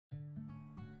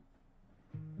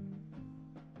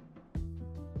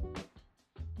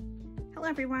Hello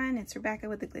everyone, it's Rebecca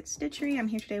with the Glitz Stitchery. I'm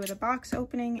here today with a box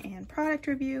opening and product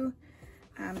review.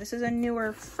 This is a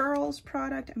newer Furls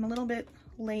product. I'm a little bit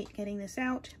late getting this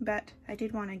out, but I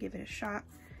did want to give it a shot.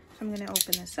 So I'm going to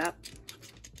open this up.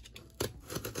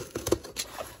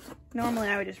 Normally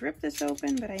I would just rip this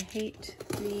open, but I hate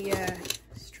the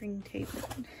string tape.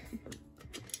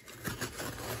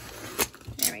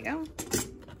 There we go.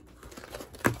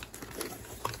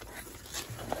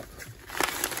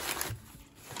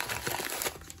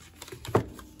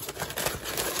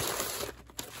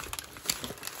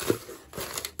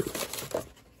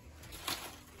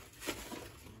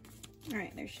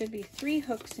 Alright, there should be 3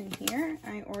 hooks in here.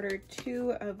 I ordered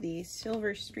 2 of the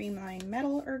silver Streamline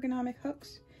metal ergonomic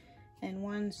hooks and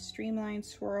 1 Streamline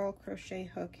swirl crochet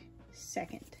hook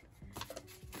second.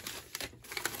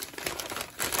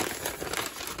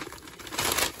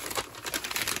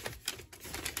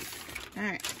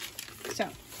 Alright, so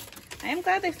I am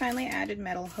glad they finally added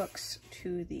metal hooks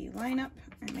to the lineup.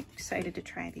 I'm excited to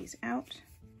try these out.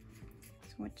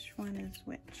 So which one is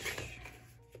which?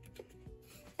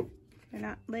 They're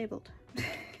not labeled.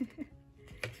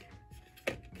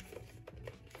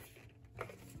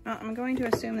 Well, I'm going to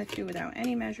assume the 2 without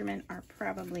any measurement are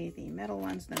probably the metal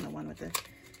ones, then the one with the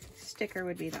sticker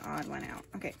would be the odd one out.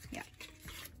 Okay, yeah.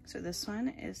 So this one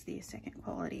is the second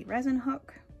quality resin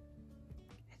hook.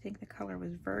 I think the color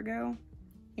was Virgo.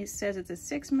 It says it's a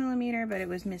 6mm, but it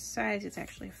was missized. It's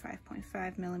actually a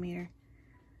 5.5mm.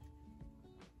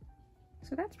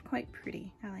 So that's quite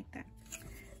pretty. I like that.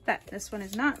 But this one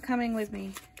is not coming with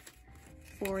me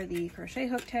for the crochet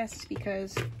hook test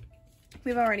because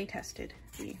we've already tested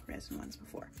the resin ones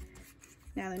before.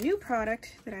 Now the new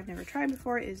product that I've never tried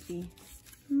before is the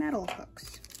metal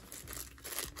hooks.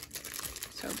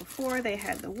 So before they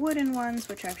had the wooden ones,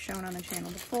 which I've shown on the channel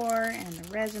before, and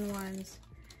the resin ones,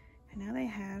 and now they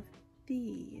have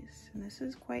these, and this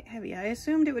is quite heavy. I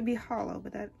assumed it would be hollow,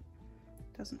 but that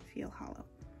doesn't feel hollow.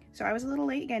 So I was a little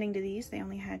late getting to these. They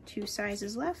only had 2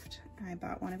 sizes left. I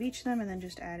bought 1 of each of them and then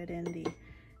just added in the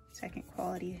second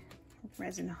quality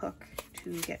resin hook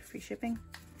to get free shipping.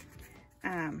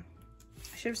 I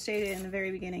should have stated in the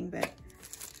very beginning, but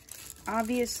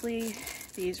obviously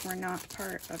these were not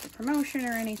part of the promotion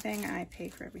or anything. I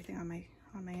paid for everything on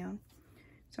my own.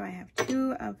 So I have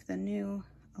 2 of the new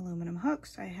aluminum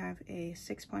hooks. I have a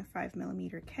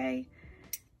 6.5mm K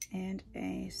and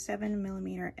a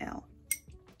 7mm L.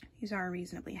 These are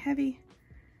reasonably heavy.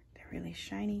 They're really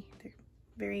shiny. They're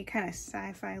very kind of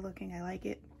sci-fi looking. I like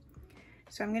it.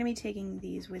 So I'm going to be taking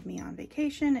these with me on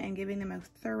vacation and giving them a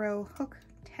thorough hook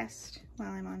test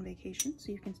while I'm on vacation.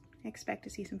 So you can expect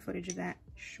to see some footage of that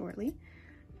shortly.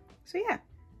 So yeah,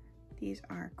 these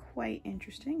are quite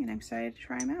interesting and I'm excited to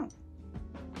try them out.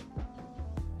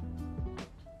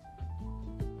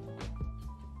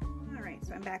 Alright,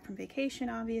 so I'm back from vacation,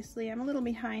 obviously. I'm a little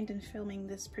behind in filming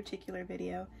this particular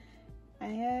video.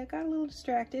 I got a little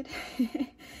distracted,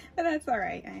 but that's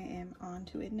alright. I am on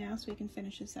to it now so we can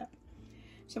finish this up.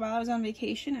 So while I was on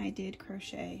vacation, I did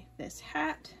crochet this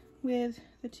hat with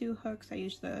the 2 hooks. I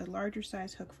used the larger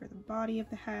size hook for the body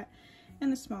of the hat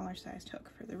and the smaller sized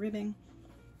hook for the ribbing.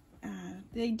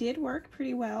 They did work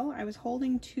pretty well. I was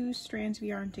holding 2 strands of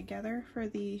yarn together for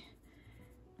the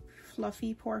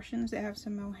fluffy portions that have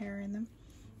some mohair in them.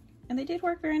 And they did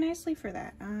work very nicely for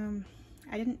that.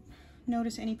 I didn't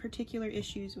notice any particular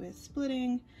issues with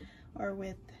splitting or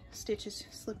with stitches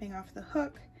slipping off the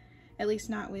hook, at least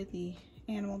not with the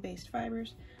animal-based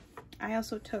fibers. I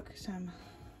also took some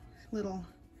little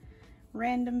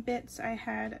random bits I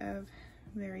had of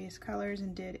various colors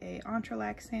and did a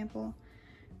entrelac sample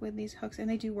with these hooks, and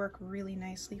they do work really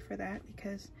nicely for that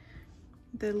because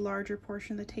the larger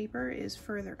portion of the taper is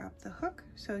further up the hook,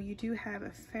 so you do have a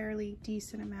fairly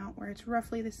decent amount where it's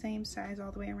roughly the same size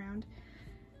all the way around.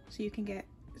 So you can get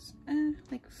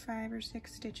like 5 or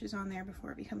 6 stitches on there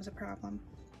before it becomes a problem.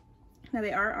 Now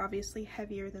they are obviously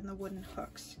heavier than the wooden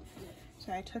hooks.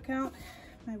 So I took out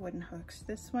my wooden hooks.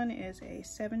 This one is a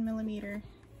 7mm.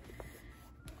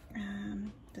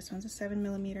 This one's a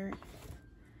 7mm.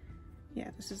 Yeah,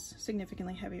 this is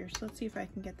significantly heavier. So let's see if I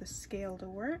can get the scale to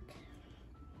work.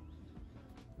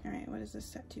 All right, what is this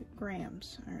set to?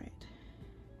 Grams. All right.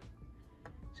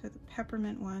 So the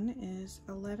peppermint one is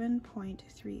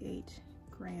 11.38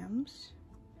 grams,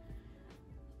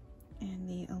 and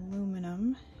the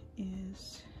aluminum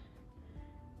is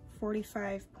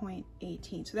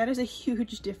 45.18. So that is a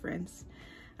huge difference.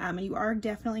 And you are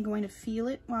definitely going to feel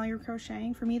it while you're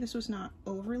crocheting. For me, this was not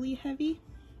overly heavy.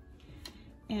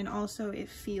 And also it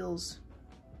feels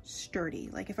sturdy.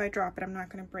 Like if I drop it, I'm not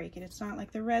going to break it. It's not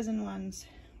like the resin ones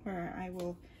where I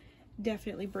will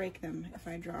definitely break them if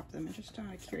I drop them. And just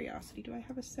out of curiosity, do I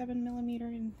have a 7mm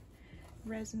in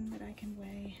resin that I can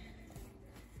weigh?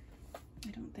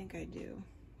 I don't think I do.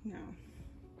 No.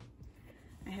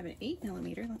 I have an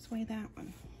 8mm. Let's weigh that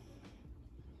one.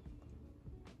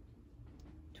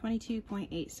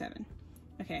 22.87.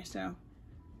 Okay, so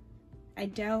I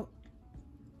doubt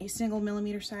a single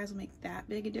millimeter size will make that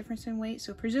big a difference in weight.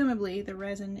 So presumably the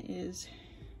resin is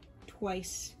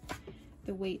twice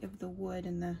the weight of the wood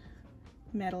and the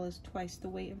metal is twice the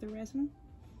weight of the resin.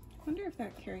 I wonder if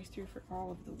that carries through for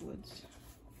all of the woods.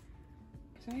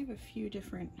 Because I have a few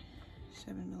different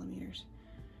 7mm.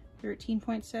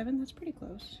 13.7, that's pretty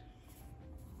close.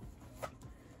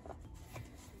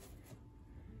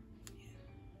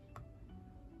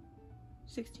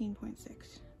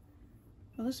 16.6.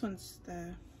 Well, this one's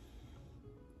the,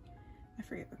 I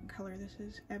forget what color this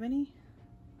is. Ebony?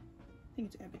 I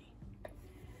think it's ebony.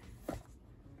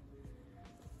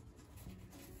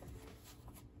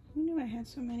 Who knew I had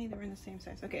so many that were in the same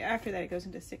size? Okay, after that it goes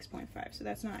into 6.5, so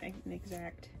that's not an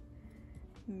exact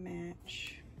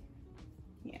match.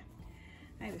 Yeah,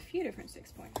 I have a few different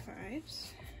 6.5s.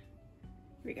 Here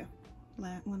we go.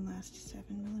 One last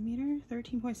 7mm,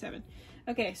 13.7.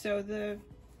 Okay, so the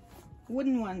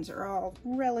wooden ones are all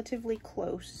relatively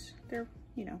close. They're,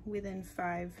 you know, within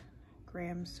 5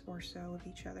 grams or so of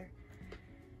each other.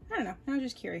 I don't know, I was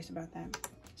just curious about that.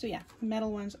 So yeah,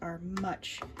 metal ones are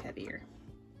much heavier.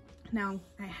 Now,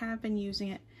 I have been using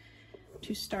it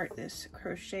to start this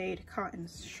crocheted cotton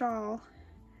shawl.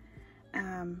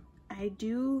 I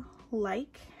do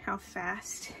like how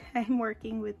fast I'm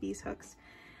working with these hooks.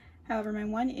 However, my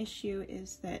one issue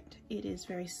is that it is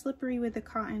very slippery with the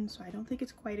cotton, so I don't think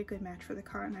it's quite a good match for the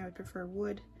cotton. I would prefer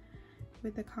wood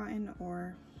with the cotton,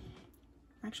 or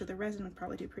actually the resin would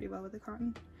probably do pretty well with the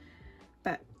cotton,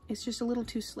 but it's just a little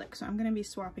too slick, so I'm going to be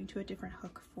swapping to a different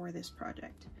hook for this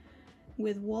project.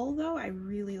 With wool though, I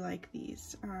really like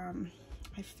these.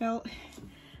 I felt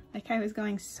like I was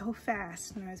going so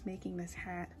fast when I was making this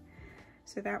hat,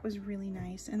 so that was really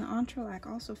nice. And the entrelac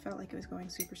also felt like it was going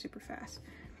super, super fast.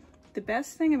 The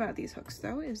best thing about these hooks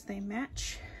though is they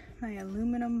match my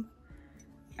aluminum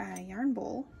yarn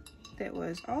bowl that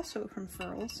was also from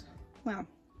Furls. Well,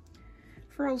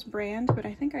 Furls brand, but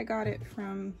I think I got it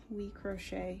from We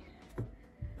Crochet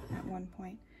at one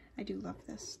point. I do love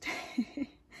this.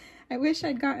 I wish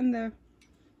I'd gotten the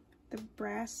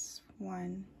brass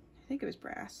one. I think it was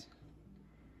brass.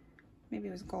 Maybe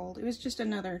it was gold. It was just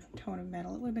another tone of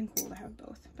metal. It would have been cool to have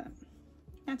both, but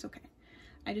that's okay.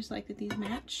 I just like that these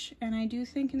match, and I do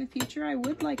think in the future I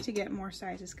would like to get more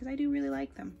sizes because I do really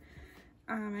like them.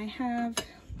 I have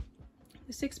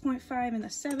the 6.5 and the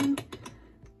 7.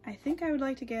 I think I would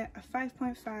like to get a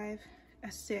 5.5,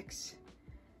 a 6,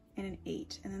 and an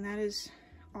 8, and then that is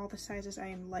all the sizes I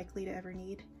am likely to ever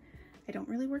need. I don't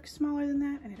really work smaller than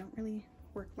that, and I don't really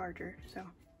work larger, so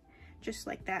just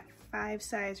like that 5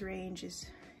 size range is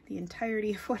the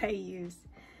entirety of what I use.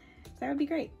 So that would be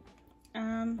great.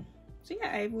 So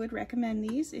yeah, I would recommend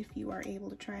these if you are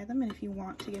able to try them and if you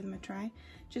want to give them a try.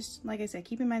 Just like I said,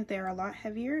 keep in mind that they're a lot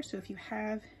heavier, so if you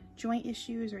have joint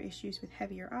issues or issues with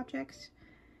heavier objects,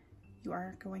 you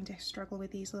are going to struggle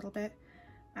with these a little bit.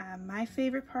 My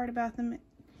favorite part about them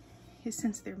is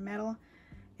since they're metal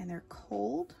and they're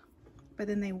cold, but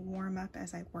then they warm up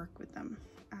as I work with them.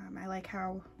 I like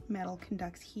how metal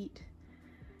conducts heat.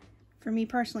 For me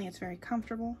personally, it's very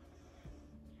comfortable.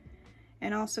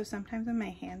 And also sometimes when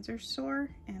my hands are sore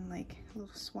and like a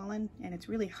little swollen and it's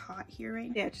really hot here right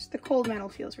now. Yeah, just the cold metal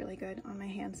feels really good on my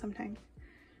hands sometimes.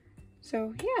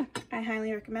 So yeah, I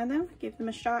highly recommend them. Give them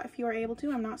a shot if you are able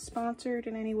to. I'm not sponsored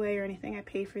in any way or anything. I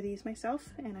pay for these myself,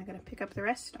 and I'm gonna pick up the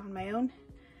rest on my own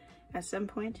at some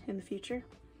point in the future.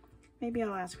 Maybe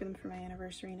I'll ask for them for my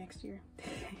anniversary next year.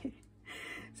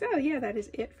 So yeah, that is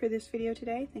it for this video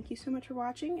today. Thank you so much for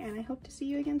watching, and I hope to see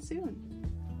you again soon.